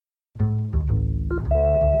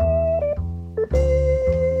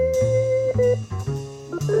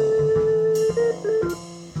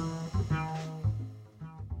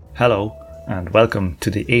Hello, and welcome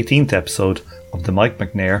to the 18th episode of the Mike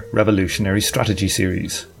McNair Revolutionary Strategy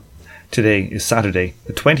Series. Today is Saturday,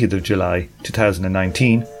 the 20th of July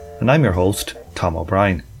 2019, and I'm your host, Tom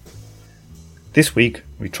O'Brien. This week,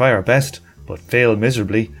 we try our best, but fail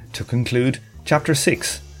miserably, to conclude Chapter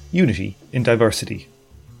 6, Unity in Diversity.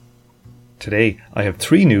 Today, I have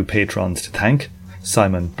three new patrons to thank: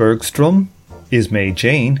 Simon Bergstrom, Ismay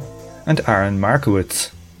Jane, and Aaron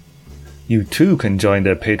Markowitz. You too can join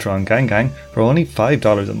the Patreon gang for only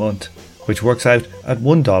 $5 a month, which works out at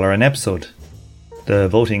 $1 an episode. The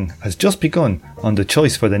voting has just begun on the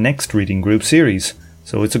choice for the next Reading Group series,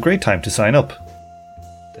 so it's a great time to sign up.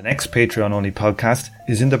 The next Patreon-only podcast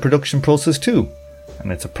is in the production process too, and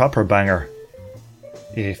it's a proper banger.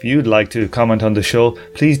 If you'd like to comment on the show,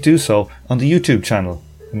 please do so on the YouTube channel,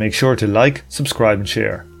 and make sure to like, subscribe and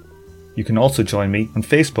share. You can also join me on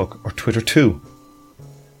Facebook or Twitter too.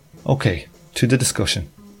 Okay, to the discussion.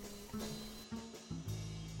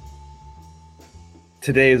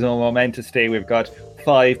 Today is a momentous day. We've got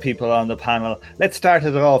 5 people on the panel. Let's start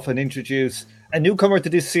it off and introduce a newcomer to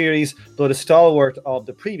this series, but a stalwart of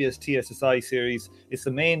the previous TSSI series. It's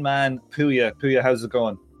the main man, Puya. Puya, how's it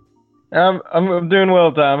going? I'm doing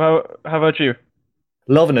well, Tom. How about you?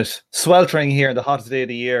 Loving it. Sweltering here in the hottest day of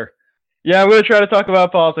the year. Yeah, I'm going to try to talk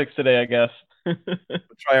about politics today, I guess. We'll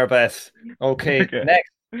try our best. Okay.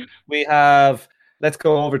 Next we have, let's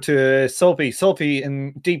go over to Sophie. Sophie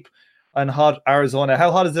in deep and hot Arizona. How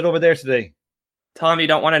hot is it over there today? Tom, you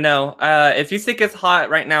don't want to know. If you think it's hot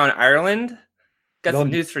right now in Ireland, got some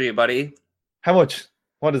news for you, buddy. How much?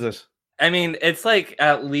 What is it? I mean, it's like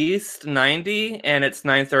at least 90, and it's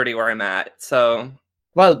 9:30 where I'm at. So,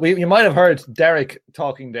 well, you might have heard Derek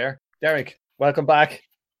talking there. Derek, welcome back.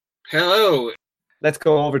 Hello. Let's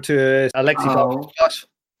go over to Alexi. Josh.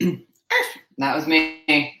 That was me.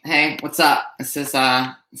 Hey, what's up? This is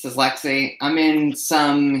Lexi. I'm in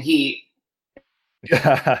some heat.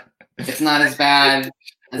 It's not as bad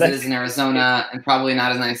as it is in Arizona, and probably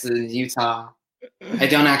not as nice as Utah. I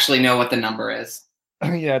don't actually know what the number is.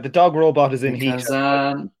 Yeah, the dog robot is in heat.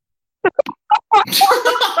 That's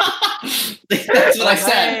what I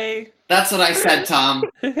said. That's what I said, Tom.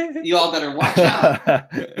 You all better watch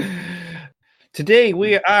out. Today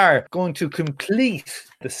we are going to complete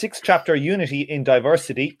the 6th chapter, Unity in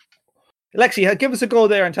Diversity. Alexi, give us a go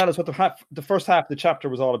there and tell us what the first half of the chapter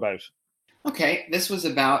was all about. Okay, this was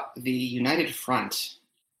about the United Front.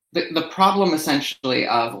 The problem essentially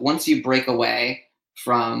of once you break away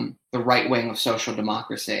from the right wing of social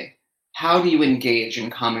democracy, how do you engage in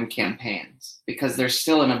common campaigns? Because there's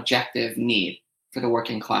still an objective need for the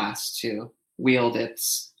working class to wield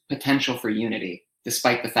its potential for unity,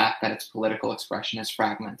 despite the fact that its political expression is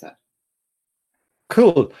fragmented.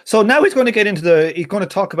 Cool. So now he's going to get into he's going to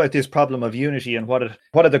talk about this problem of unity and what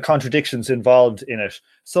are the contradictions involved in it.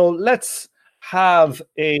 So let's have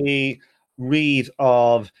a read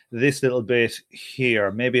of this little bit here.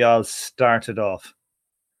 Maybe I'll start it off.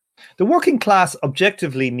 The working class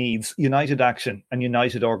objectively needs united action and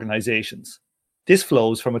united organizations. This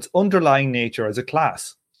flows from its underlying nature as a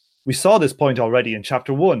class. We saw this point already in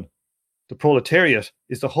Chapter 1. The proletariat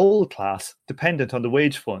is the whole class dependent on the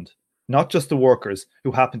wage fund, not just the workers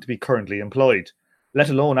who happen to be currently employed, let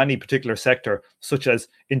alone any particular sector, such as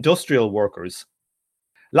industrial workers.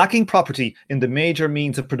 Lacking property in the major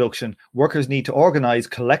means of production, workers need to organize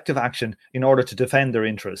collective action in order to defend their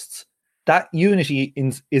interests. That unity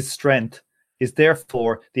is strength is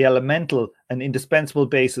therefore the elemental and indispensable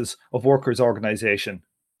basis of workers' organization.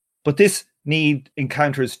 But this need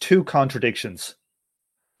encounters 2 contradictions.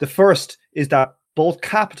 The first is that both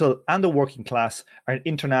capital and the working class are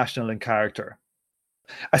international in character.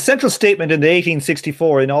 A central statement in the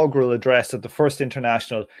 1864 inaugural address of the First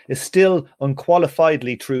International is still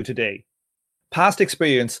unqualifiedly true today. Past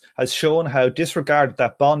experience has shown how disregarded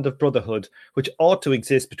that bond of brotherhood which ought to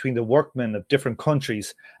exist between the workmen of different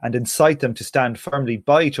countries and incite them to stand firmly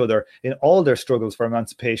by each other in all their struggles for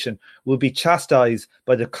emancipation will be chastised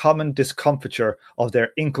by the common discomfiture of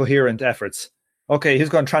their incoherent efforts. Okay, who's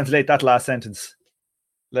going to translate that last sentence?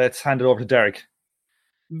 Let's hand it over to Derek.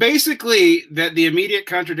 Basically, that the immediate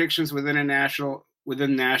contradictions within national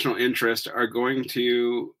interest are going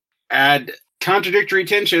to add contradictory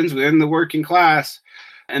tensions within the working class,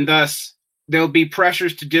 and thus there'll be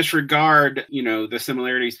pressures to disregard, the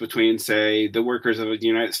similarities between, say, the workers of the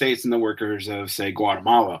United States and the workers of, say,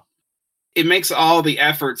 Guatemala. It makes all the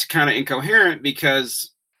efforts kind of incoherent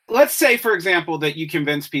because, let's say, for example, that you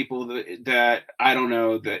convince people that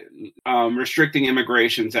restricting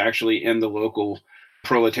immigration is actually in the local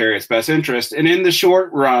proletariat's best interest. And in the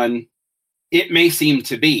short run, it may seem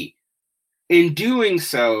to be. in doing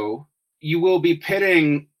so, you will be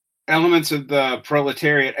pitting elements of the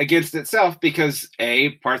proletariat against itself because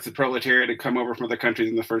A, parts of the proletariat had come over from other countries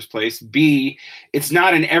in the first place. B, it's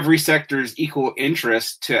not in every sector's equal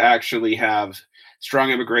interest to actually have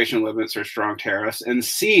strong immigration limits or strong tariffs. And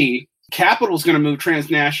C, capital is going to move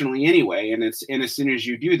transnationally anyway. And as soon as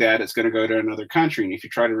you do that, it's going to go to another country. And if you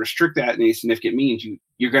try to restrict that in any significant means,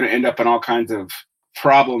 you're going to end up in all kinds of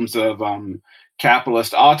problems of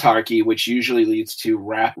capitalist autarky, which usually leads to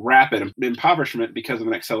rapid impoverishment because of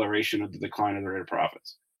an acceleration of the decline of the rate of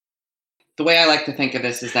profits. The way I like to think of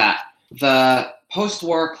this is that the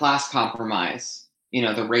post-war class compromise, the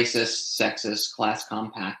racist, sexist class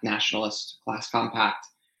compact, nationalist class compact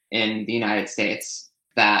in the United States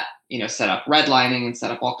that, set up redlining and set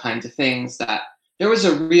up all kinds of things, that there was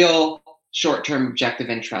a real short-term objective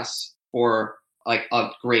interest for like a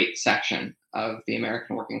great section of the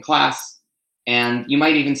American working class. And you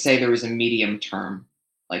might even say there was a medium term,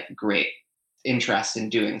 like great interest in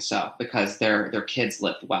doing so because their kids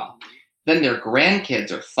lived well. Then their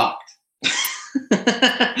grandkids are fucked.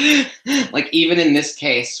 Like even in this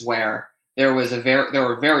case where there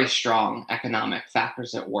were very strong economic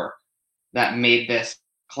factors at work that made this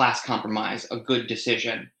class compromise a good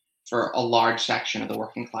decision for a large section of the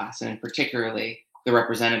working class, and particularly the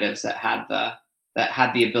representatives that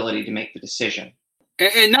had the ability to make the decision.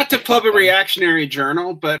 And not to pub a reactionary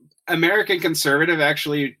journal, but American Conservative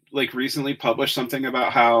actually recently published something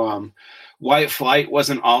about how white flight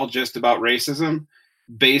wasn't all just about racism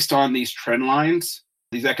based on these trend lines,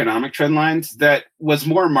 these economic trend lines, that was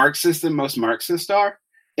more Marxist than most Marxists are.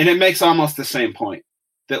 And it makes almost the same point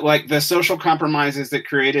that the social compromises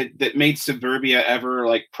that made suburbia ever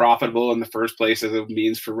profitable in the first place as a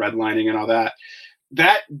means for redlining and all that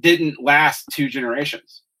didn't last 2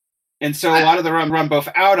 generations. And so a lot of the run both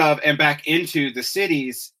out of and back into the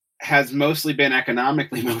cities has mostly been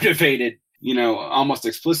economically motivated, almost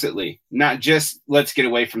explicitly, not just let's get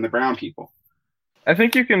away from the brown people. I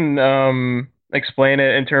think you can explain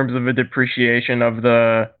it in terms of a depreciation of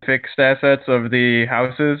the fixed assets of the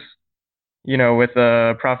houses, with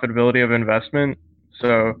the profitability of investment.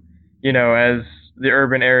 So, as the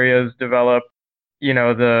urban areas develop,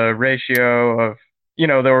 the ratio of,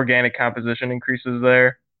 the organic composition increases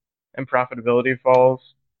there, and profitability falls.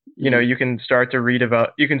 You can start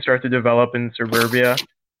to develop in suburbia,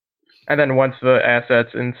 and then once the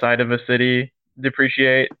assets inside of a city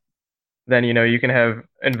depreciate, then you can have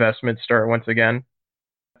investments start once again.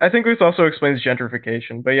 I think this also explains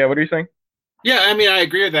gentrification. But yeah, what are you saying? Yeah, I mean, I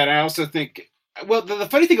agree with that. I also think, well, the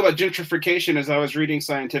funny thing about gentrification is I was reading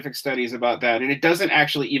scientific studies about that, and it doesn't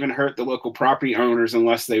actually even hurt the local property owners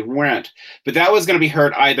unless they rent. But that was going to be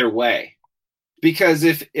hurt either way. Because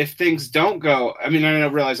if things don't go, I mean, I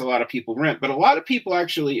realize a lot of people rent, but a lot of people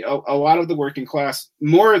actually, a lot of the working class,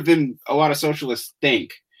 more than a lot of socialists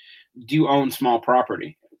think, do own small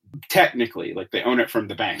property. Technically, they own it from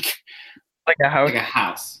the bank. Like a house? Like a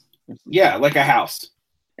house. Yeah, like a house.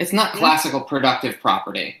 It's not classical productive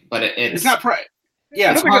property, but it's not.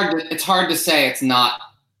 Yeah, it's hard to say it's not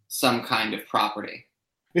some kind of property.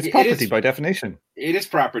 It's property by definition. It is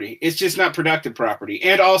property. It's just not productive property.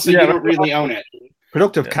 And also, you don't really own it.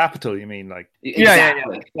 Productive capital, you mean?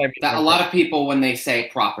 Exactly. Yeah. A lot of people, when they say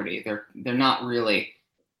property, they're not really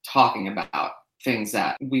talking about things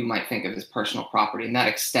that we might think of as personal property, and that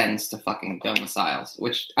extends to fucking domiciles,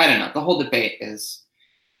 which, I don't know, the whole debate is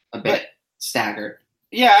a bit staggered.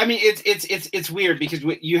 Yeah, I mean, it's weird because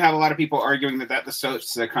you have a lot of people arguing that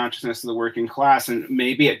distorts the consciousness of the working class, and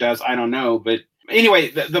maybe it does, I don't know, but anyway,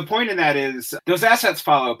 the point in that is those assets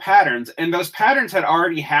follow patterns, and those patterns had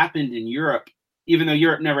already happened in Europe, even though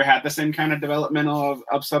Europe never had the same kind of development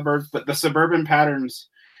of suburbs, but the suburban patterns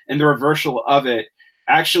and the reversal of it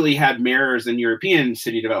actually had mirrors in European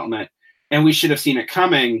city development, and we should have seen it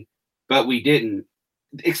coming, but we didn't.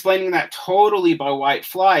 Explaining that totally by white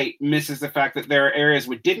flight misses the fact that there are areas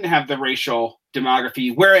which didn't have the racial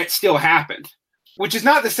demography where it still happened. Which is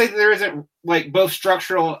not to say that there isn't both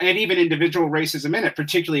structural and even individual racism in it,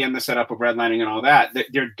 particularly in the setup of redlining and all that.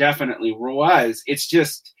 There definitely was. It's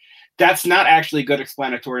just that's not actually a good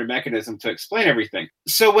explanatory mechanism to explain everything.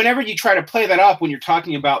 So whenever you try to play that up when you're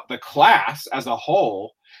talking about the class as a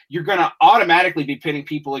whole, you're going to automatically be pitting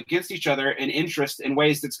people against each other in interest in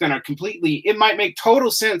ways that's going to it might make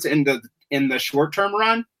total sense in the short-term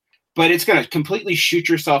run, but it's going to completely shoot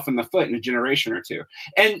yourself in the foot in a generation or two.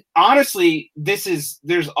 And honestly,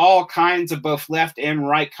 there's all kinds of both left and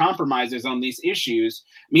right compromises on these issues.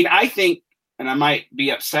 I mean, I think, and I might be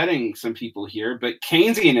upsetting some people here, but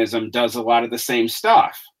Keynesianism does a lot of the same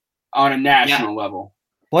stuff on a national level.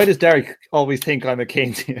 Why does Derek always think I'm a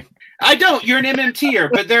Keynesian? I don't. You're an MMTer,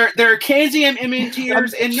 but there are Keynesian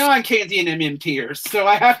MMTers and non-Keynesian MMTers, so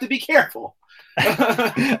I have to be careful.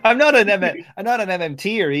 I'm not an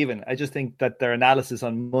MMTer even. I just think that their analysis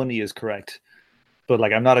on money is correct, but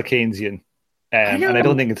like I'm not a Keynesian, and I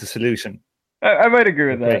don't think it's a solution. I might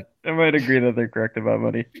agree with that. I might agree that they're correct about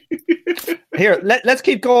money. Here, let's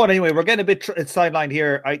keep going anyway. We're getting a bit sidelined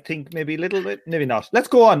here. I think maybe a little bit, maybe not. Let's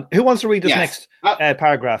go on. Who wants to read this next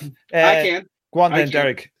paragraph? I can. Go on then,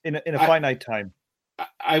 Derek, in a finite time.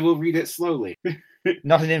 I will read it slowly.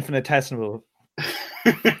 Not an infinitesimal.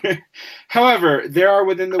 However, there are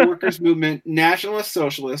within the workers' movement nationalist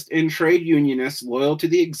socialists and trade unionists loyal to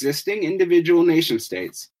the existing individual nation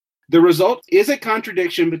states. The result is a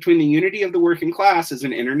contradiction between the unity of the working class as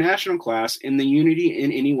an international class and the unity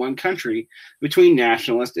in any one country between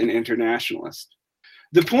nationalist and internationalist.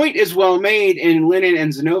 The point is well made in Lenin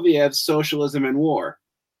and Zinoviev's Socialism and War.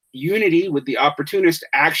 Unity with the opportunist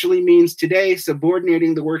actually means today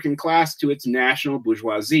subordinating the working class to its national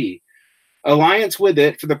bourgeoisie. Alliance with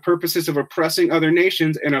it for the purposes of oppressing other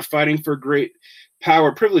nations and of fighting for great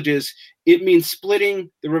power privileges, it means splitting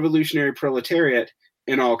the revolutionary proletariat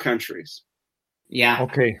in all countries. Yeah.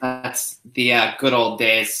 Okay. That's the good old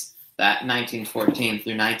days, that 1914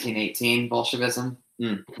 through 1918 Bolshevism.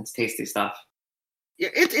 That's tasty stuff.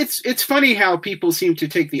 It's funny how people seem to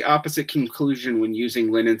take the opposite conclusion when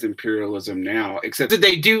using Lenin's imperialism now, except that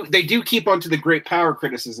they do keep onto the great power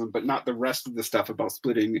criticism, but not the rest of the stuff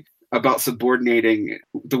about subordinating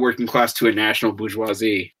the working class to a national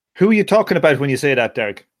bourgeoisie. Who are you talking about when you say that,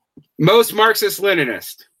 Derek? Most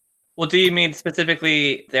Marxist-Leninist. Well, do you mean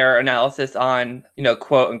specifically their analysis on,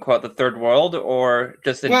 quote unquote, the third world, or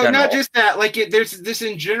just in general? Well, not just that. Like, there's this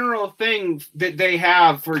in general thing that they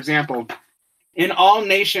have, for example, in all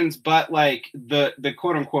nations but like the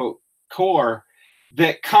quote unquote core,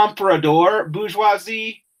 that comprador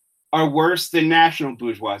bourgeoisie are worse than national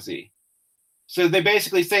bourgeoisie. So they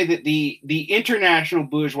basically say that the international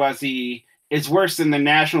bourgeoisie is worse than the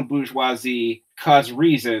national bourgeoisie cause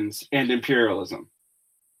reasons and imperialism.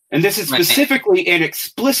 And this is specifically and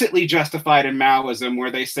explicitly justified in Maoism,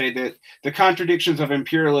 where they say that the contradictions of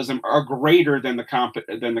imperialism are greater than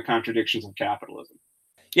the contradictions of capitalism.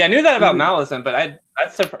 Yeah, I knew that about Maoism, but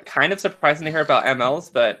that's kind of surprising to hear about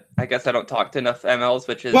MLs, but I guess I don't talk to enough MLs,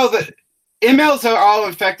 which is... Well, the MLs are all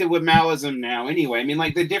infected with Maoism now anyway. I mean,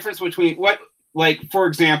 like, the difference between for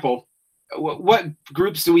example, what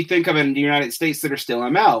groups do we think of in the United States that are still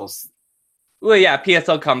MLs? Well, yeah,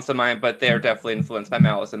 PSL comes to mind, but they are definitely influenced by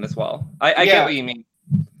Maoism as well. I get what you mean.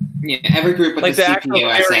 Yeah, every group with like the actual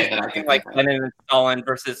CPU essay that I can like Lenin and Stalin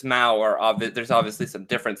versus Mao there's obviously some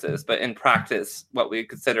differences, but in practice, what we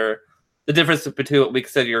consider the difference between what we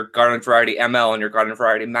consider your garden variety ML and your garden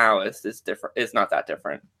variety Maoist is not that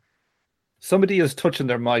different. Somebody is touching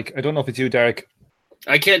their mic. I don't know if it's you, Derek.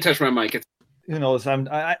 I can't touch my mic. Who knows?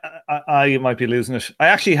 I might be losing it. I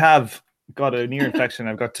actually have got an ear infection.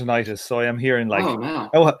 I've got tinnitus, so I am hearing like. Oh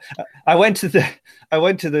no! I went to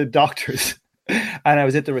the doctors, and I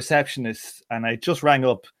was at the receptionist, and I just rang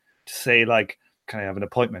up to say like, can I have an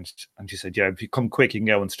appointment? And she said, yeah, if you come quick, you can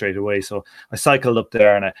get one straight away. So I cycled up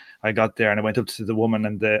there, and I got there, and I went up to the woman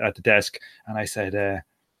at the desk, and I said,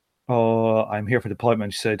 oh, I'm here for the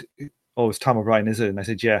appointment. She said, oh, it's Tom O'Brien, is it? And I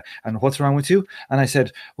said, yeah. And what's wrong with you? And I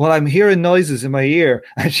said, well, I'm hearing noises in my ear.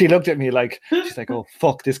 And she looked at me like, she's like, oh,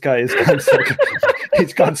 fuck, this guy is gone,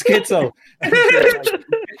 he's gone schizo.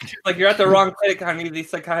 Like, you're at the wrong clinic, honey. The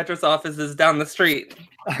psychiatrist's office is down the street.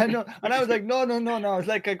 I know. And I was like, no. It's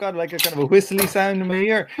like I got like a kind of a whistly sound in my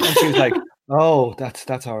ear. And she was like, oh,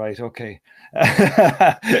 that's all right. Okay.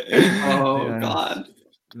 Oh, God.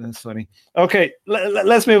 That's funny. Okay,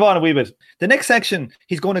 let's move on a wee bit. The next section,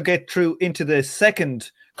 he's going to get through into the second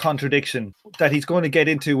contradiction that he's going to get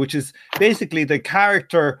into, which is basically the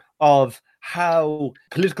character of how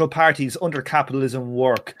political parties under capitalism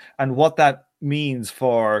work and what that means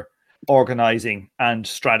for organizing and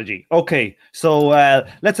strategy. Okay, so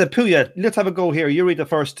let's have a go here. You read the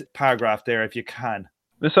first paragraph there if you can.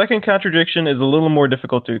 The second contradiction is a little more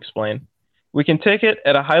difficult to explain. We can take it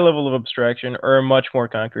at a high level of abstraction or much more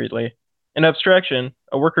concretely. In abstraction,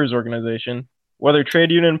 a workers' organization, whether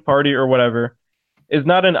trade union, party, or whatever, is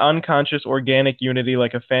not an unconscious organic unity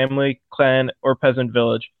like a family, clan, or peasant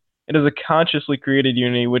village. It is a consciously created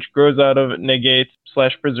unity which grows out of,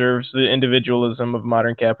 negates/preserves the individualism of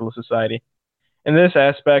modern capitalist society. In this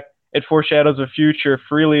aspect, it foreshadows a future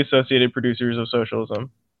freely associated producers of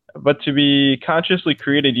socialism. But to be consciously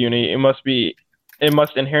created unity, it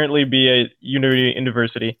must inherently be a unity in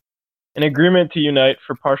diversity, an agreement to unite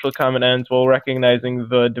for partial common ends while recognizing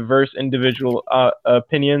the diverse individual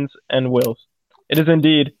opinions and wills. It is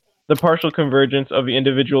indeed the partial convergence of the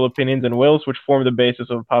individual opinions and wills, which form the basis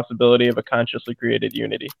of the possibility of a consciously created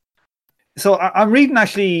unity. So I'm reading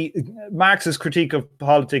actually Marx's Critique of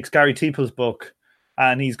Politics, Gary Teeple's book,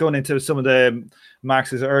 and he's going into some of the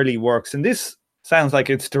Marx's early works, and this sounds like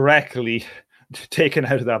it's directly taken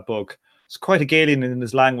out of that book. It's quite Hegelian in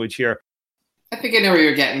his language here. I think I know where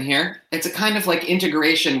you're getting here. It's a kind of like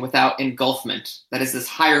integration without engulfment. That is this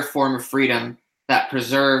higher form of freedom that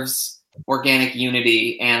preserves organic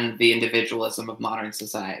unity and the individualism of modern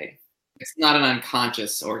society. It's not an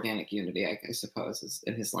unconscious organic unity, I suppose, is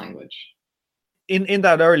in his language. In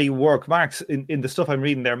that early work, Marx, in the stuff I'm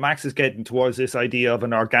reading there, Marx is getting towards this idea of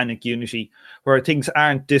an organic unity where things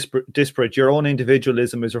aren't disparate. Your own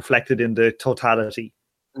individualism is reflected in the totality.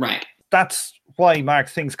 Right. That's why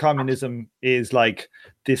Marx thinks communism is like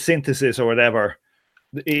the synthesis or whatever.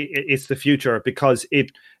 It's the future because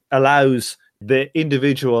it allows the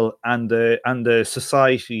individual and the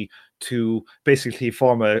society to basically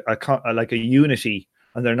form a unity,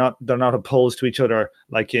 and they're not opposed to each other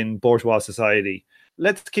like in bourgeois society.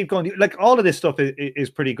 Let's keep going. Like all of this stuff is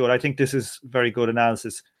pretty good. I think this is very good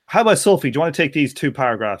analysis. How about Sophie? Do you want to take these 2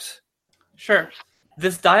 paragraphs? Sure.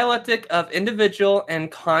 This dialectic of individual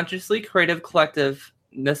and consciously creative collective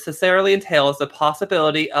necessarily entails the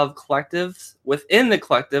possibility of collectives within the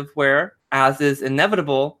collective where, as is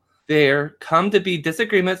inevitable, there come to be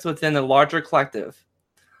disagreements within the larger collective.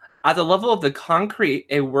 At the level of the concrete,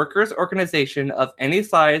 a workers' organization of any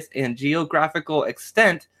size and geographical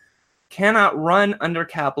extent cannot run under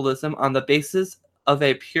capitalism on the basis of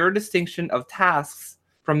a pure distinction of tasks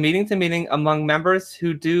from meeting to meeting among members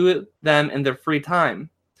who do them in their free time.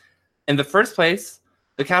 In the first place,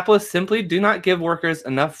 the capitalists simply do not give workers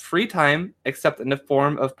enough free time except in the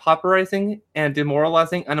form of pauperizing and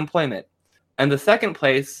demoralizing unemployment. In the second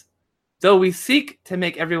place, though we seek to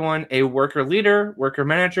make everyone a worker leader, worker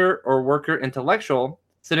manager, or worker intellectual,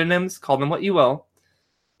 synonyms, call them what you will,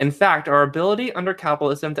 in fact, our ability under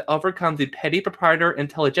capitalism to overcome the petty proprietor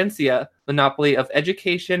intelligentsia monopoly of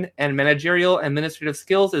education and managerial administrative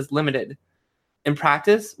skills is limited. In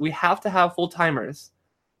practice, we have to have full-timers,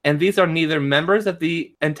 and these are neither members of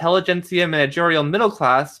the intelligentsia managerial middle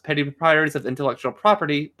class, petty proprietors of intellectual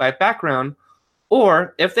property by background,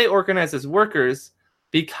 or, if they organize as workers,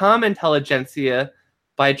 become intelligentsia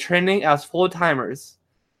by training as full-timers.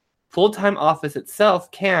 Full-time office itself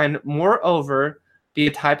can, moreover, be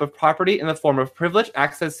a type of property in the form of privileged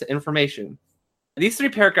access to information. These 3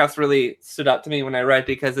 paragraphs really stood out to me when I read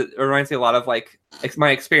because it reminds me a lot of like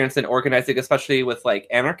my experience in organizing, especially with like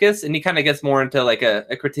anarchists. And he kind of gets more into like a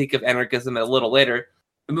critique of anarchism a little later.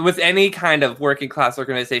 With any kind of working class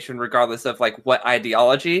organization, regardless of like what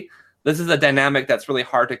ideology, this is a dynamic that's really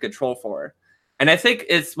hard to control for. And I think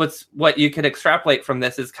it's what you could extrapolate from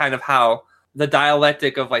this is kind of how the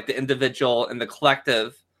dialectic of like the individual and the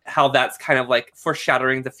collective, how that's kind of like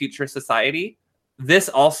foreshadowing the future society. This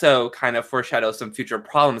also kind of foreshadows some future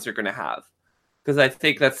problems you're going to have. Because I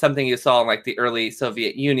think that's something you saw in like the early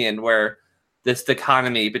Soviet Union, where this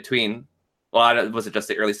dichotomy between, well, it wasn't just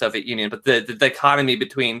the early Soviet Union, but the dichotomy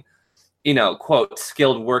between, you know, quote,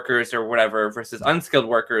 skilled workers or whatever versus unskilled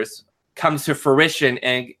workers comes to fruition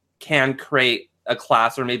and can create a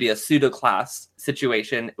class or maybe a pseudo-class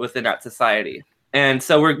situation within that society. And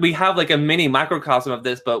so we have like a mini microcosm of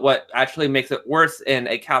this, but what actually makes it worse in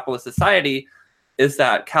a capitalist society is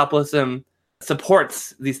that capitalism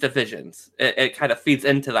supports these divisions. It kind of feeds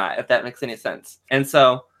into that, if that makes any sense. And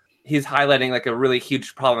so he's highlighting like a really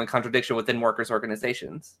huge problem and contradiction within workers'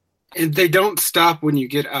 organizations. And they don't stop when you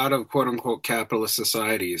get out of quote unquote capitalist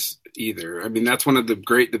societies either. I mean, that's one of the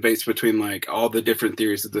great debates between like all the different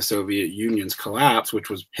theories of the Soviet Union's collapse, which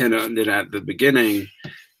was hinted at the beginning,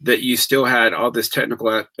 that you still had all this technical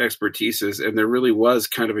expertises, and there really was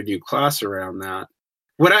kind of a new class around that.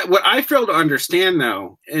 What I fail to understand,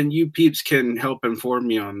 though, and you peeps can help inform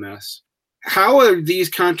me on this, how are these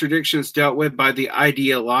contradictions dealt with by the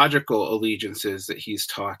ideological allegiances that he's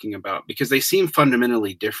talking about? Because they seem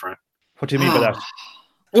fundamentally different. What do you mean by that?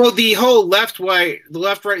 Well, the whole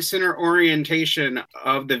left-right center orientation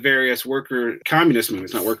of the various communist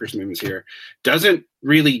movements, not workers' movements here, doesn't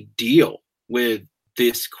really deal with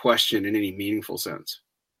this question in any meaningful sense.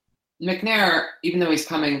 McNair, even though he's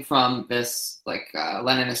coming from this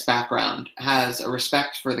Leninist background, has a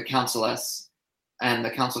respect for the councilists and the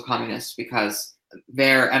council communists because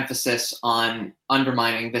their emphasis on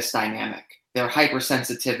undermining this dynamic, their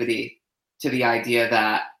hypersensitivity to the idea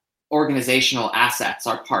that organizational assets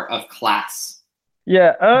are part of class.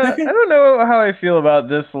 Yeah, I don't know how I feel about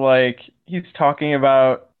this. Like, he's talking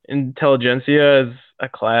about intelligentsia as a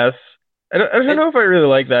class. I don't know if I really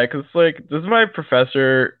like that, because like, this is my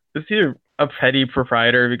professor is he a petty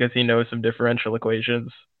proprietor because he knows some differential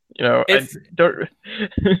equations? I don't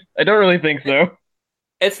I don't really think so.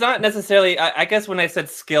 It's not necessarily. I guess when I said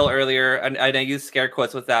skill earlier, and I used scare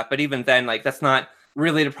quotes with that, but even then, like that's not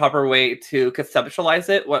really the proper way to conceptualize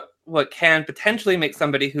it. What can potentially make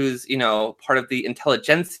somebody who's part of the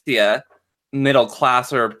intelligentsia, middle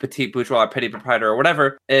class or petite bourgeois, petty proprietor or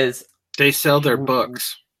whatever, is they sell their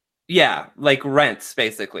books. Yeah, like rents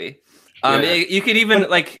basically. You could even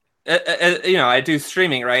I do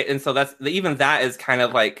streaming, right? And so even that is kind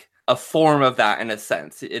of like a form of that in a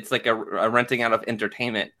sense. It's like a renting out of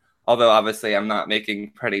entertainment. Although obviously I'm not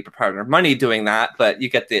making petty proprietor money doing that, but you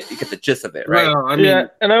get the gist of it, right? Well, I mean,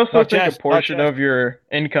 and I also think a portion of your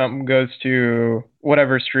income goes to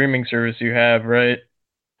whatever streaming service you have, right?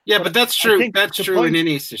 Yeah, but that's true. That's true in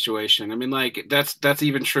any situation. I mean, like that's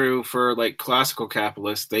even true for like classical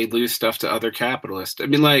capitalists. They lose stuff to other capitalists. I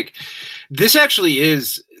mean, like this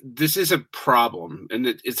is a problem, and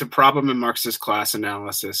it's a problem in Marxist class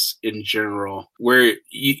analysis in general, where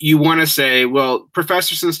you want to say, well,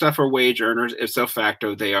 professors and stuff are wage earners. Ipso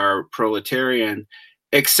facto, they are proletarian,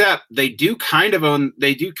 except they do kind of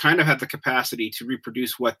have the capacity to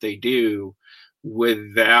reproduce what they do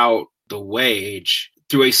without the wage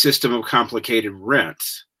through a system of complicated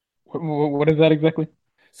rents. What is that exactly?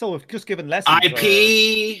 So if just given lessons,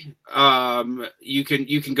 IP, you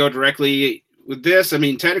can go directly with this. I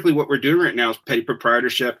mean, technically what we're doing right now is petty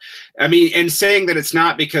proprietorship. I mean, and saying that it's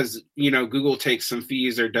not because, Google takes some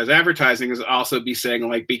fees or does advertising is also be saying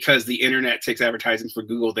like, because the internet takes advertising for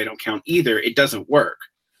Google, they don't count either. It doesn't work.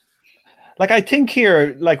 Like, I think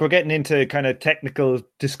here, like we're getting into kind of technical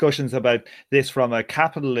discussions about this from a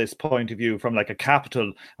capitalist point of view, from like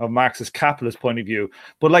a Marxist capitalist point of view.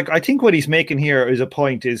 But like, I think what he's making here is a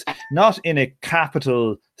point is not in a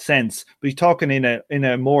capital sense, but he's talking in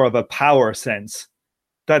a more of a power sense,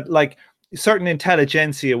 that like certain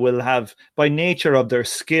intelligentsia will have, by nature of their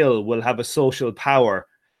skill, will have a social power.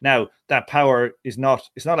 Now that power it's not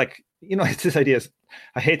like, it's this idea,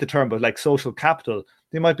 I hate the term, but like social capital.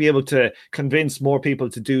 They might be able to convince more people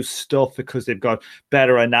to do stuff because they've got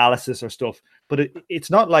better analysis or stuff. But it's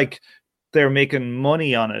not like they're making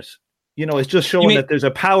money on it. It's just showing that there's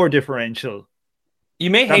a power differential. You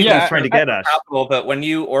may hate what I was trying to get at. Capital, but when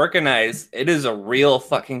you organize, it is a real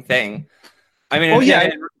fucking thing. I mean, in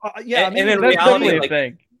reality,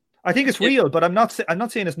 like, I think it's real, but I'm not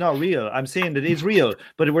saying it's not real. I'm saying that it is real,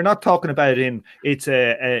 but we're not talking about it's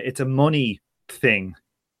a money thing.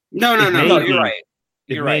 No, you're right.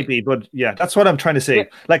 It may be, but yeah, that's what I'm trying to say.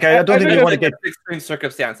 Like, I don't think we want to get extreme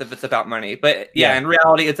circumstance if it's about money, but in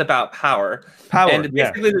reality, it's about power. And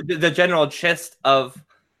basically, the general gist of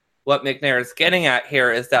what McNair is getting at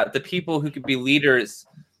here is that the people who could be leaders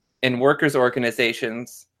in workers'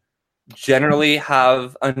 organizations generally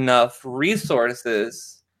have enough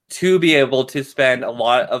resources to be able to spend a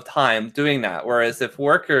lot of time doing that. Whereas if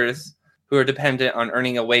workers who are dependent on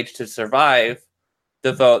earning a wage to survive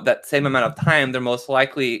devote that same amount of time, they're most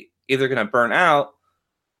likely either going to burn out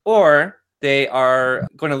or they are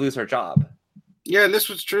going to lose their job. Yeah, and this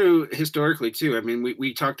was true historically too. I mean,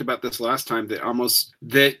 we talked about this last time that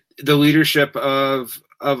the leadership of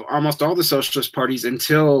almost all the socialist parties,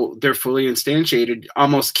 until they're fully instantiated,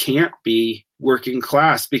 almost can't be working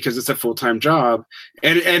class because it's a full-time job.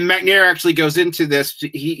 And McNair actually goes into this.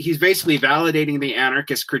 He's basically validating the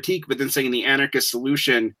anarchist critique, but then saying the anarchist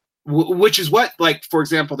solution, which is what, like, for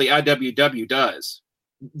example, the IWW does.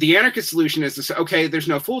 The anarchist solution is to say, okay, there's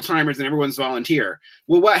no full-timers and everyone's volunteer.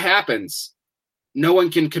 Well, what happens? No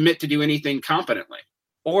one can commit to do anything competently.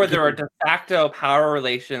 Or there are de facto power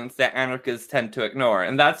relations that anarchists tend to ignore.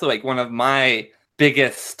 And that's like one of my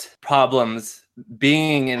biggest problems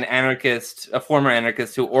being an anarchist, a former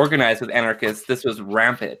anarchist who organized with anarchists. This was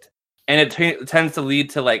rampant. And it tends to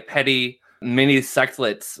lead to like petty mini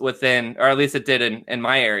sectlets within, or at least it did in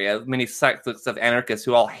my area, mini sectlets of anarchists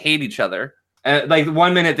who all hate each other. And like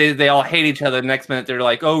 1 minute they all hate each other, the next minute they're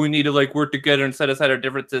like, oh, we need to like work together and set aside our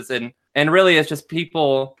differences. And really it's just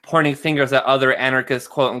people pointing fingers at other anarchist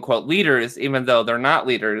quote unquote leaders, even though they're not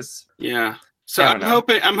leaders. Yeah. So I'm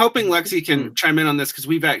hoping Lexi can chime in on this, because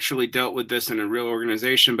we've actually dealt with this in a real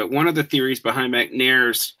organization. But one of the theories behind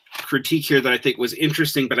McNair's critique here that I think was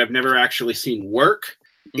interesting, but I've never actually seen work,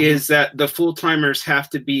 is that the full-timers have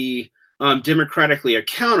to be democratically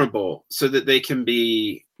accountable so that they can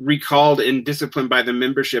be recalled and disciplined by the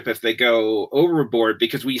membership if they go overboard,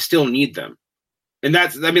 because we still need them. And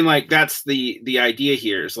that's the idea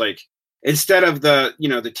here, is like, instead of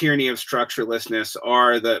the tyranny of structurelessness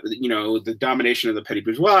or the domination of the petty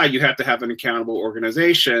bourgeois, you have to have an accountable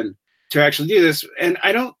organization to actually do this. And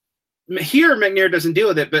here McNair doesn't deal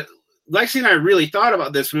with it, but Lexi and I really thought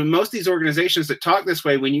about this. When most of these organizations that talk this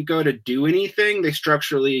way, when you go to do anything, they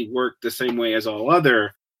structurally work the same way as all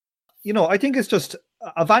other. I think it's just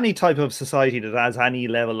of any type of society that has any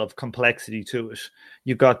level of complexity to it,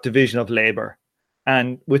 you've got division of labor.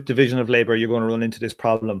 And with division of labor, you're going to run into this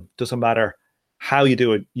problem. Doesn't matter how you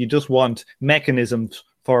do it. You just want mechanisms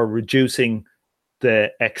for reducing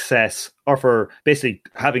the excess, or for basically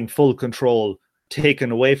having full control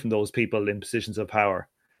taken away from those people in positions of power.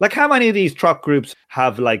 Like, how many of these truck groups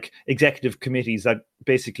have like executive committees that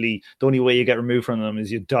basically the only way you get removed from them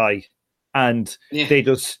is you die, and they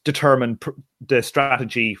just determine the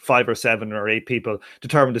strategy, 5 or 7 or 8 people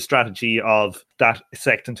determine the strategy of that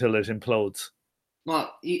sect until it implodes.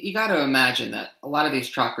 Well, you got to imagine that a lot of these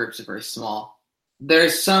truck groups are very small.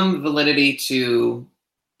 There's some validity to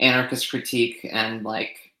anarchist critique and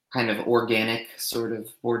like kind of organic sort of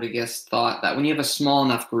Bordigist thought that when you have a small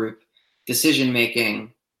enough group,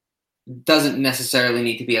 decision-making doesn't necessarily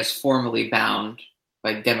need to be as formally bound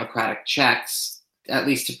by democratic checks, at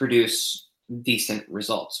least to produce decent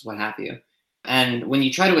results, what have you. And when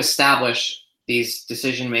you try to establish these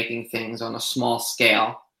decision-making things on a small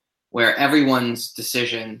scale, where everyone's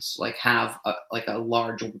decisions like have a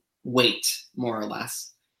large weight, more or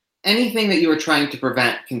less, anything that you are trying to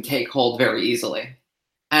prevent can take hold very easily.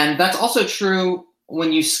 And that's also true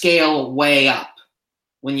when you scale way up,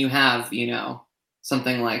 when you have,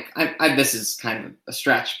 something like, this is kind of a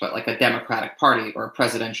stretch, but like a Democratic Party or a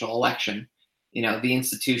presidential election. The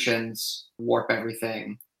institutions warp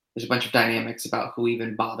everything. There's a bunch of dynamics about who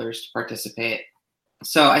even bothers to participate.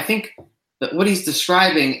 So I think that what he's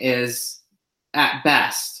describing is, at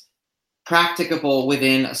best, practicable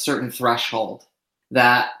within a certain threshold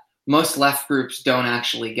that most left groups don't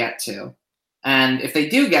actually get to. And if they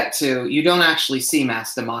do get to, you don't actually see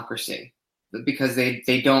mass democracy, because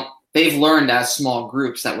they've learned as small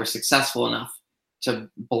groups that were successful enough to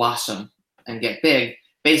blossom and get big,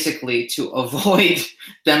 basically to avoid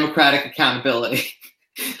democratic accountability.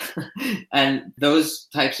 And those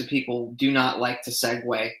types of people do not like to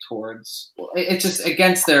segue towards, it's just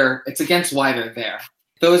against why they're there.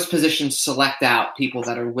 Those positions select out people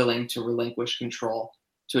that are willing to relinquish control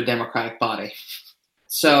to a democratic body.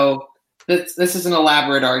 So this is an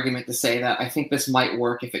elaborate argument to say that I think this might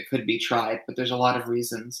work if it could be tried, but there's a lot of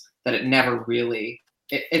reasons that it never really,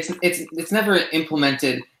 it's never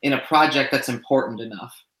implemented in a project that's important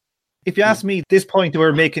enough. If you ask me, this point that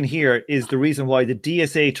we're making here is the reason why the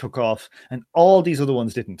DSA took off and all these other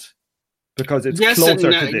ones didn't, because it's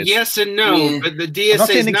closer to this. Yes and no, but the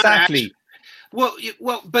DSA is not exactly.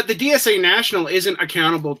 But the DSA National isn't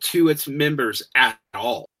accountable to its members at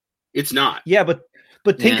all. It's not. Yeah, but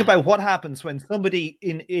think about what happens when somebody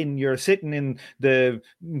you're sitting in the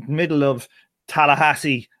middle of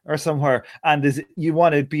Tallahassee or somewhere, and you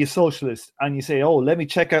want to be a socialist, and you say, "Oh, let me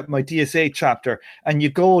check out my DSA chapter," and you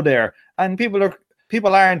go there, and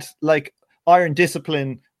people aren't like Iron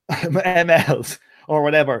Discipline MLs or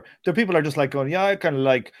whatever. The people are just like going, "Yeah, I kind of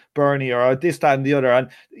like Bernie or this, that, and the other," and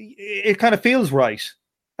it kind of feels right,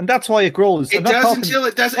 and that's why it grows. It does until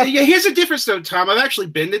it doesn't. Yeah, here's the difference, though, Tom. I've actually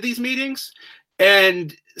been to these meetings.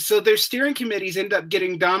 And so their steering committees end up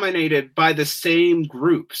getting dominated by the same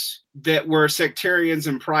groups that were sectarians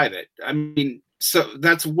in private. I mean, so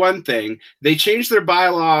that's one thing. They changed their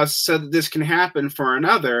bylaws so that this can happen for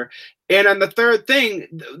another. And on the third thing,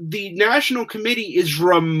 the National Committee is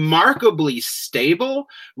remarkably stable,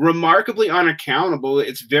 remarkably unaccountable.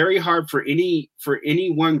 It's very hard for any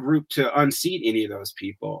one group to unseat any of those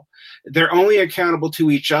people. They're only accountable to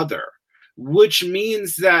each other, which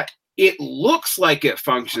means that it looks like it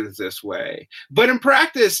functions this way, but in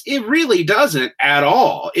practice, it really doesn't at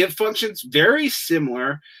all. It functions very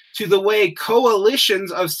similar to the way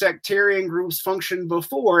coalitions of sectarian groups functioned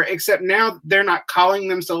before, except now they're not calling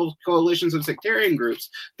themselves coalitions of sectarian groups.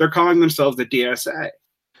 They're calling themselves the DSA.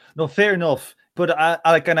 No, fair enough. But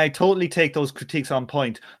I totally take those critiques on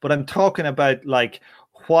point, but I'm talking about like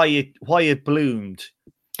why it bloomed.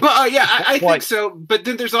 Well, I think so. But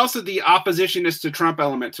then there's also the oppositionist to Trump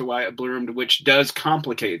element to why it bloomed, which does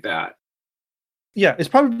complicate that. Yeah, it's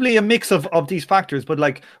probably a mix of these factors. But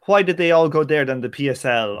like, why did they all go there than the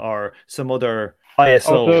PSL or some other ISO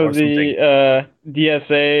also, or something? The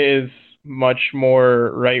DSA is much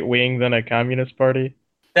more right wing than a communist party.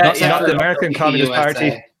 Not the American Communist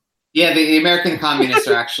Party. Yeah, the American communists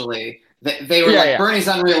are actually they were Bernie's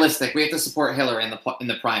unrealistic. We have to support Hillary in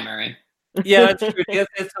the primary. Yeah, that's true. It's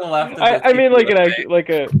to the left. I mean, like an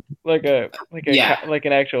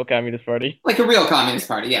actual communist party, like a real communist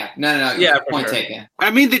party. Yeah, no. Yeah, point taken. I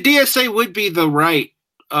mean, the DSA would be the right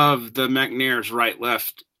of the McNair's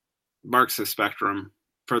right-left Marxist spectrum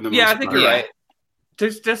for the most Yeah, part. I think you're right.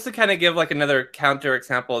 Just to kind of give like another counter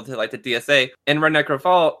example to like the DSA in Redneck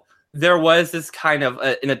Revolt, there was this kind of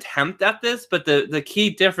an attempt at this, but the key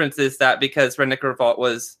difference is that because Redneck Revolt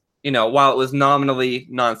was, while it was nominally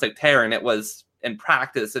non-sectarian, it was in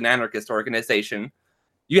practice an anarchist organization.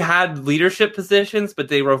 You had leadership positions, but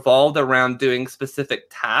they revolved around doing specific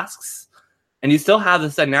tasks. And you still have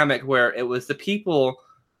this dynamic where it was the people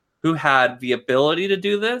who had the ability to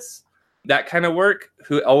do this, that kind of work,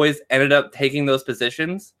 who always ended up taking those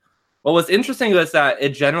positions. What was interesting was that it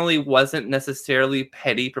generally wasn't necessarily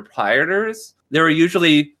petty proprietors. There were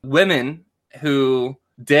usually women who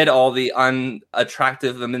did all the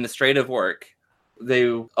unattractive administrative work. They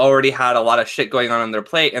already had a lot of shit going on their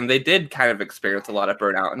plate, and they did kind of experience a lot of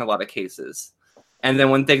burnout in a lot of cases. And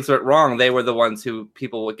then when things went wrong, they were the ones who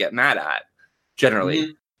people would get mad at, generally.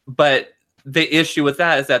 Mm-hmm. But the issue with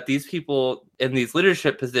that is that these people in these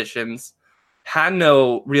leadership positions had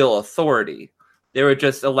no real authority. They were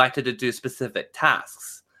just elected to do specific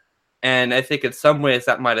tasks. And I think in some ways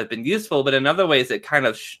that might have been useful, but in other ways it kind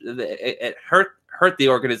of it hurt the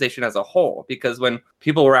organization as a whole, because when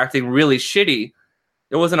people were acting really shitty,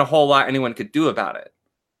 there wasn't a whole lot anyone could do about it.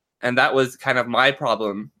 And that was kind of my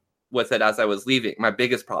problem with it as I was leaving. My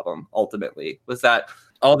biggest problem, ultimately, was that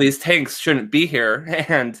all these tanks shouldn't be here.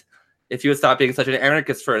 And if you would stop being such an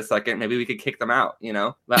anarchist for a second, maybe we could kick them out,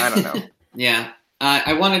 But I don't know. Yeah.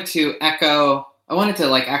 I wanted to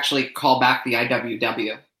actually call back the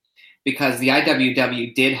IWW, because the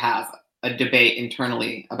IWW did have a debate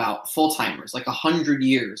internally about full-timers, like 100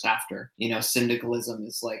 years after, syndicalism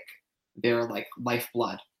is like their like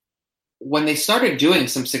lifeblood. When they started doing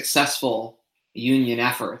some successful union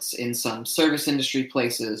efforts in some service industry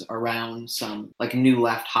places around some like new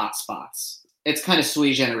left hotspots, it's kind of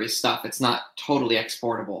sui generis stuff. It's not totally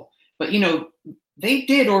exportable, but they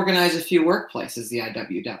did organize a few workplaces, the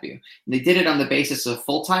IWW. And they did it on the basis of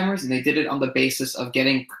full-timers, and they did it on the basis of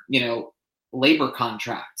getting, labor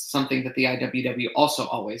contracts, something that the IWW also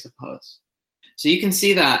always opposed. So you can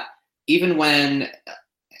see that even when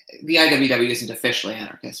the IWW isn't officially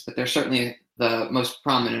anarchist, but they're certainly the most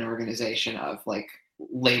prominent organization of like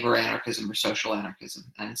labor anarchism or social anarchism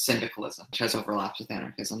and syndicalism, which has overlaps with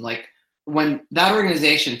anarchism. Like when that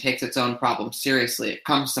organization takes its own problem seriously, it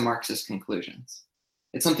comes to Marxist conclusions.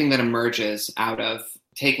 It's something that emerges out of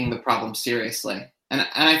taking the problem seriously. And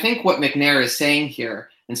I think what McNair is saying here,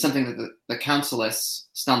 and something that the councilists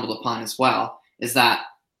stumbled upon as well, is that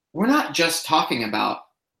we're not just talking about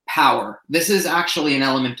power. This is actually an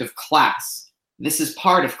element of class. This is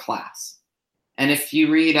part of class. And if you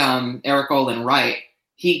read Eric Olin Wright,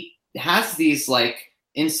 he has these like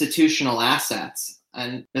institutional assets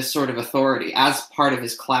and this sort of authority as part of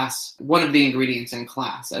his class, one of the ingredients in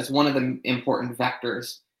class, as one of the important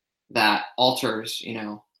vectors that alters,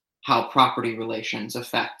 how property relations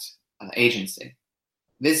affect agency.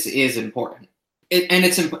 This is important. And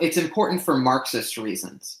it's important for Marxist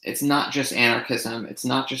reasons. It's not just anarchism. It's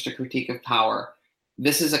not just a critique of power.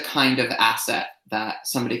 This is a kind of asset that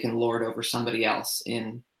somebody can lord over somebody else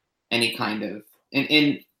in any kind of,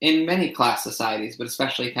 in many class societies, but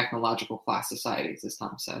especially technological class societies, as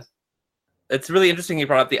Tom says. It's really interesting you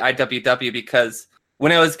brought up the IWW, because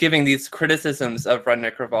when I was giving these criticisms of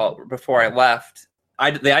Redneck Revolt before I left,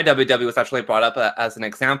 the IWW was actually brought up as an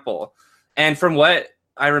example. And from what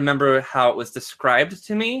I remember how it was described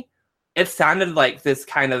to me, it sounded like this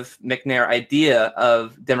kind of McNair idea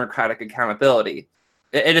of democratic accountability.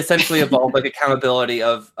 It essentially involved like accountability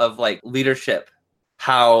of like leadership,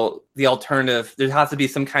 how the alternative, there has to be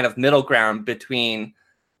some kind of middle ground between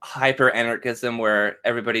hyper-anarchism where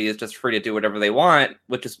everybody is just free to do whatever they want,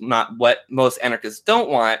 which is not what most anarchists don't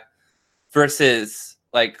want, versus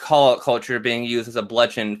like call-out culture being used as a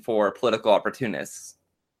bludgeon for political opportunists.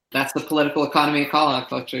 That's the political economy of call-out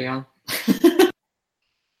culture, yeah.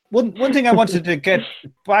 One thing I wanted to get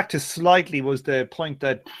back to slightly was the point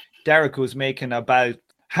that Derek was making about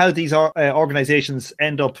how these organizations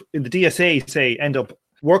end up in the DSA, end up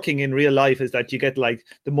working in real life, is that you get like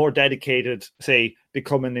the more dedicated, say,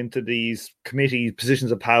 becoming into these committee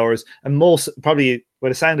positions of powers. And most, probably by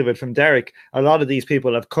the sound of it from Derek, a lot of these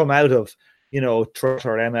people have come out of, Trot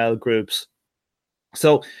or ML groups.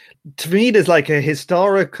 So to me, there's like a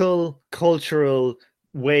historical, cultural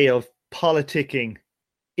way of politicking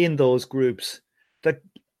in those groups that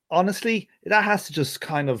honestly, that has to just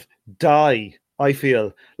kind of die, I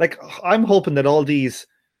feel. Like, I'm hoping that all these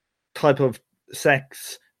type of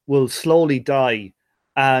sects will slowly die,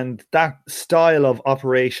 and that style of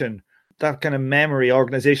operation, that kind of memory,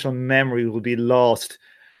 organizational memory, will be lost.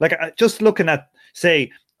 Like, just looking at,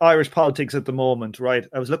 say, Irish politics at the moment, right?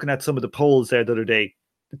 I was looking at some of the polls there the other day.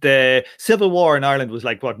 The Civil War in Ireland was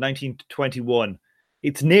like, what, 1921?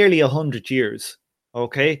 It's nearly 100 years,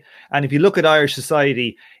 okay? And if you look at Irish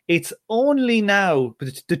society, it's only now,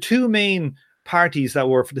 but the two main parties that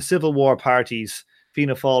were for the Civil War parties,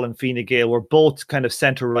 Fianna Fáil and Fine Gael, were both kind of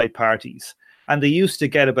centre-right parties. And they used to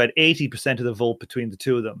get about 80% of the vote between the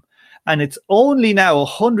two of them. And it's only now,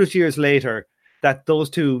 100 years later, that those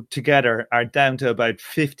two together are down to about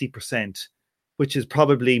 50%, which is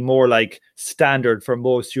probably more like standard for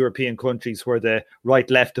most European countries where the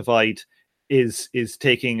right-left divide is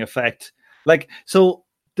taking effect. Like, so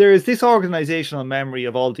there is this organizational memory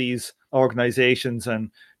of all these organizations and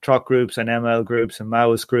truck groups and ML groups and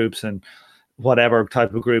Maoist groups and whatever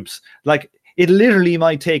type of groups. Like, it literally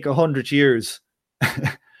might take 100 years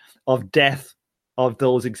of death of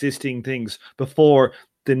those existing things before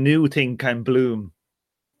the new thing can bloom.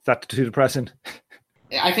 Is that too depressing?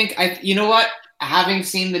 I think, you know what? Having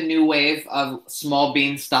seen the new wave of small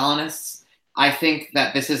bean Stalinists, I think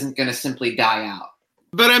that this isn't going to simply die out.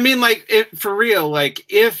 But I mean, like, for real, like,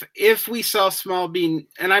 if we saw small bean,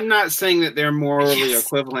 and I'm not saying that they're morally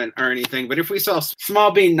equivalent or anything, but if we saw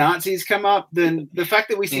small bean Nazis come up, then the fact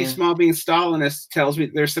that we see small bean Stalinists tells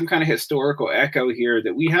me there's some kind of historical echo here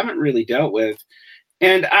that we haven't really dealt with.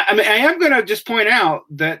 And I mean, I am going to just point out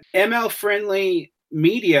that ML-friendly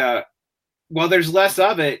media, while there's less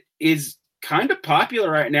of it, is kind of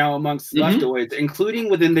popular right now amongst leftoids, including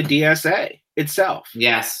within the DSA itself.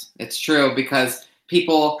 Yes, it's true, because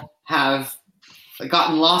people have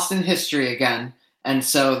gotten lost in history again, and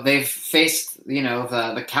so they've faced, you know,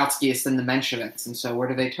 the Kautskyists and the Mensheviks, and so where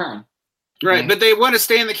do they turn? Right, but they want to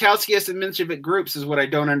stay in the Kautskyists and Menshevik groups is what I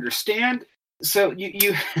don't understand. So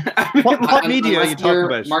you what media are you talking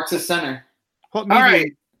about? Marxist Center. What media? All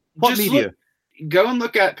right, what media? Go and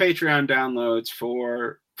look at Patreon downloads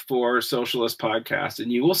for Socialist Podcast,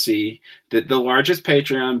 and you will see that the largest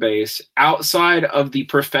Patreon base outside of the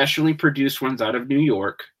professionally produced ones out of New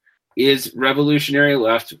York is Revolutionary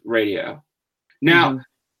Left Radio. Now,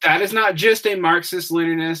 that is not just a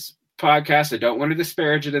Marxist-Leninist podcast. I don't want to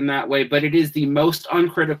disparage it in that way, but it is the most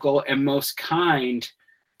uncritical and most kind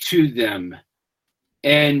to them.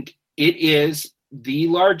 And it is the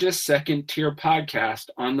largest second-tier podcast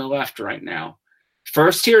on the left right now.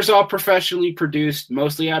 First tier is all professionally produced,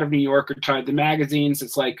 mostly out of New York or tied to magazines.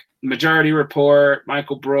 It's like Majority Report,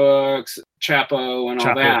 Michael Brooks, Chapo, and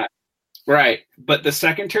all that. Right. But the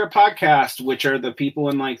second tier podcast, which are the people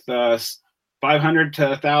in like the 500 to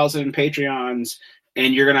 1,000 Patreons,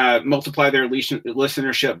 and you're going to multiply their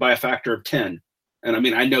listenership by a factor of 10. And I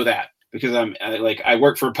mean, I know that because I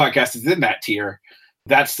work for a podcast that's in that tier.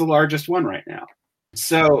 That's the largest one right now.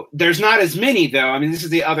 So there's not as many, though. I mean, this is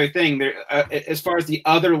the other thing. There, as far as the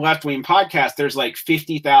other left-wing podcasts, there's like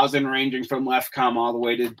 50,000 ranging from Leftcom all the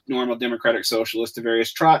way to normal Democratic Socialists to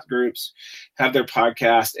various trot groups have their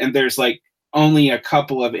podcast. And there's like only a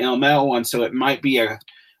couple of ML ones, so it might be a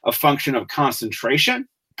function of concentration,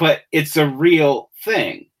 but it's a real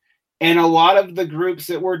thing. And a lot of the groups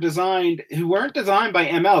that were designed, who weren't designed by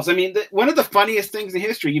MLs. I mean, one of the funniest things in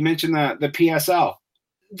history, you mentioned the PSL.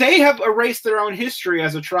 They have erased their own history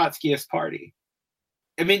as a Trotskyist party.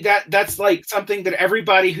 I mean, that's like something that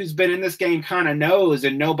everybody who's been in this game kind of knows,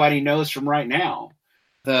 and nobody knows from right now.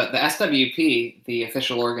 The SWP, the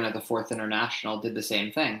official organ of the Fourth International, did the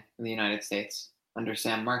same thing in the United States under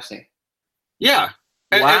Sam Marcy. Yeah.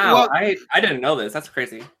 Wow, I didn't know this. That's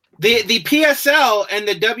crazy. The PSL and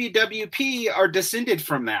the WWP are descended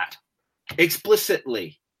from that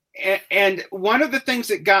explicitly. And one of the things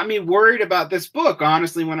that got me worried about this book,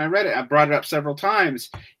 honestly, when I read it, I brought it up several times,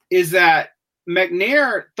 is that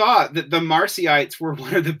McNair thought that the Marcyites were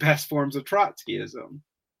one of the best forms of Trotskyism.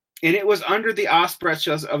 And it was under the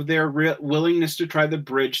auspices of their willingness to try to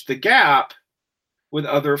bridge the gap with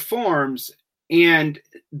other forms. And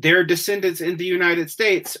their descendants in the United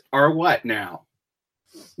States are what now?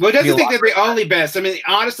 Well, it doesn't think they're the only best. I mean,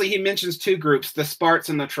 honestly, he mentions two groups, the Sparts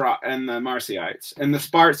and the Marcyites. And the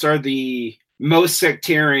Sparts are the most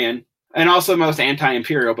sectarian and also most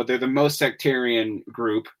anti-imperial, but they're the most sectarian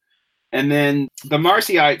group. And then the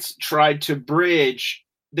Marcyites tried to bridge.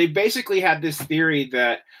 They basically had this theory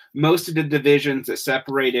that most of the divisions that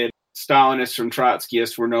separated Stalinists from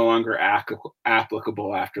Trotskyists were no longer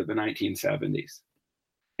applicable after the 1970s.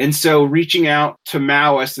 And so reaching out to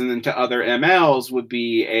Maoists and then to other MLs would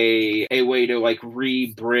be a way to like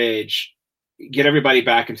re-bridge, get everybody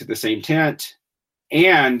back into the same tent.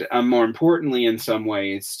 And more importantly, in some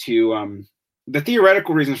ways, to the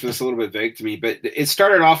theoretical reasons for this are a little bit vague to me, but it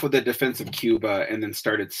started off with the defense of Cuba and then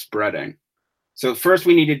started spreading. So first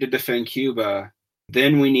we needed to defend Cuba.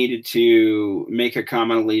 Then we needed to make a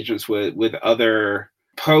common allegiance with other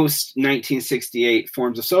post-1968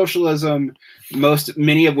 forms of socialism,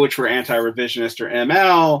 many of which were anti-revisionist or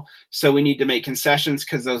ML. So we need to make concessions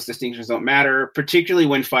because those distinctions don't matter, particularly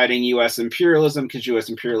when fighting U.S. imperialism, because U.S.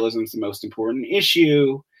 imperialism is the most important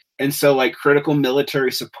issue. And so like critical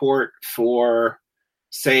military support for,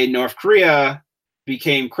 say, North Korea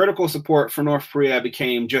became critical support for North Korea,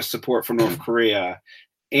 became just support for North Korea.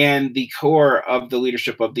 And the core of the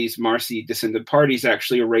leadership of these Marxist-descended parties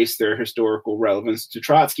actually erased their historical relevance to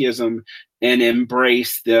Trotskyism and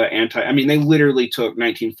embraced the they literally took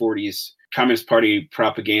 1940s Communist Party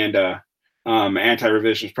propaganda,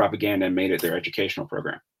 anti-revisionist propaganda, and made it their educational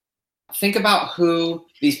program. Think about who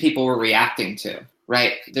these people were reacting to,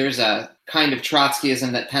 right? There's a kind of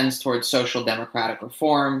Trotskyism that tends towards social democratic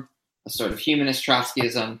reform, a sort of humanist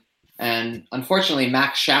Trotskyism. And unfortunately,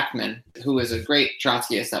 Max Shachtman, who was a great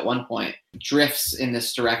Trotskyist at one point, drifts in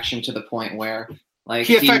this direction to the point where, like,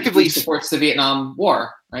 he effectively supports the Vietnam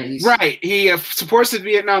War, right? He supports the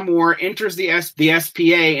Vietnam War, enters the SPA,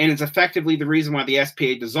 and is effectively the reason why the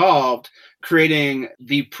SPA dissolved, creating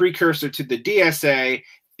the precursor to the DSA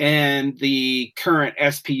and the current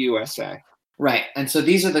SPUSA. Right, and so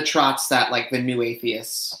these are the trots that, like, the new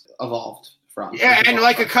atheists evolved from. Yeah, and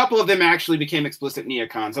like a couple of them actually became explicit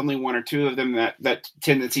neocons. Only one or two of them that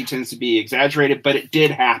tendency tends to be exaggerated, but it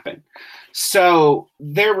did happen. So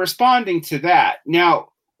they're responding to that. Now,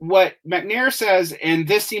 what McNair says, and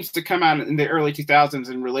this seems to come out in the early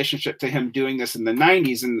 2000s in relationship to him doing this in the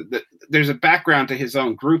 90s, and there's a background to his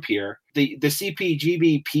own group here. The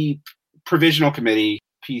CPGB Provisional Committee,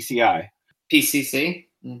 PCI. PCC?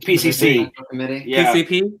 PCC. Committee. Yeah.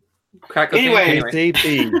 PCP? Anyway,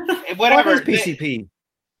 PCP. Whatever. What is PCP?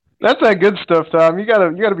 That's that good stuff, Tom. You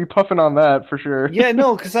gotta be puffing on that for sure. Yeah,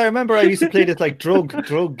 no, because I remember I used to play this like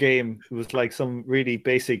drug game. It was like some really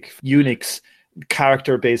basic Unix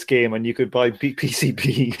character-based game, and you could buy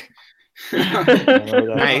PCP.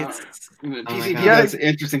 Nice. PCP does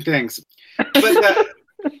interesting things, but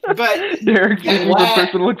Derek, from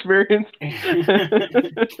personal experience.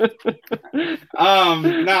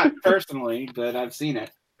 Not personally, but I've seen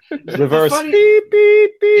it. Reverse beep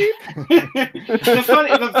beep beep.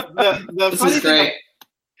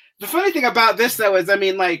 The funny thing about this, though, is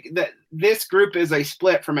this group is a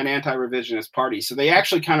split from an anti-revisionist party, so they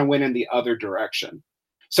actually kind of went in the other direction.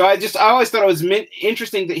 So I always thought it was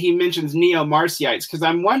interesting that he mentions neo-Marciites, because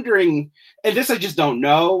I'm wondering, and this I just don't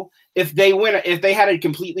know, if they had a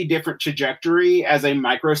completely different trajectory as a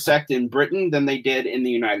microsect in Britain than they did in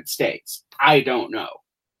the United States. I don't know.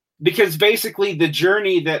 Because basically the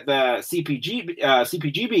journey that the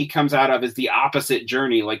CPGB comes out of is the opposite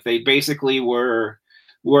journey. Like, they basically were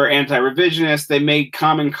anti-revisionist. They made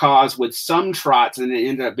common cause with some trots, and it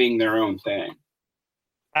ended up being their own thing.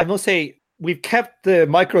 I must say, we've kept the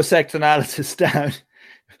microsect analysis down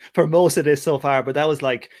for most of this so far, but that was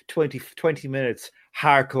like 20 minutes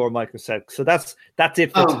hardcore microsect. So that's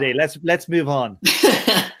it for today. Let's move on.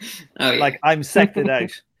 Like, I'm sected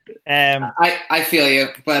out. I feel you,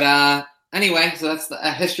 but anyway, so that's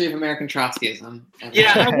a history of American Trotskyism.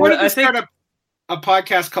 Yeah, I wanted to start a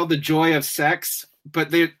podcast called The Joy of Sex,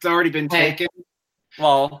 but it's already been taken.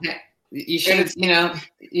 Well, you should,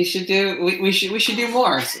 we should do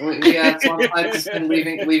more. So I've just been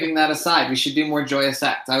leaving that aside. We should do more Joy of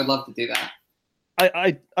Sex. I would love to do that.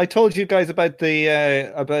 I told you guys about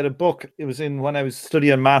about a book. It was in when I was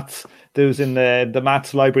studying maths. There was in the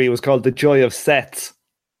maths library. It was called The Joy of Sets.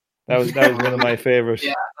 That was one of my favorites.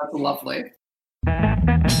 Yeah, that's lovely.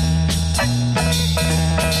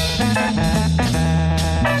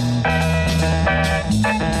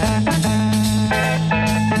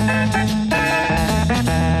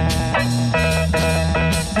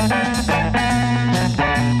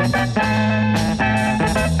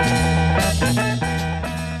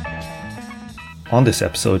 On this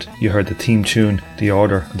episode, you heard the theme tune The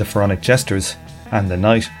Order of the Pharaonic Jesters and The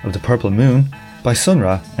Night of the Purple Moon by Sun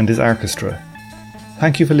Ra and his orchestra.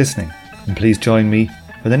 Thank you for listening, and please join me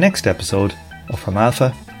for the next episode of From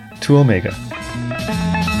Alpha to Omega.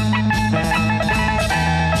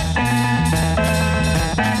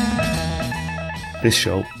 This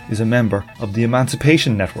show is a member of the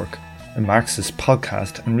Emancipation Network, a Marxist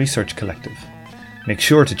podcast and research collective. Make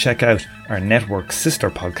sure to check out our network sister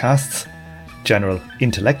podcasts, General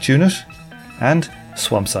Intellect Unit and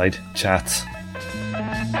Swampside Chats.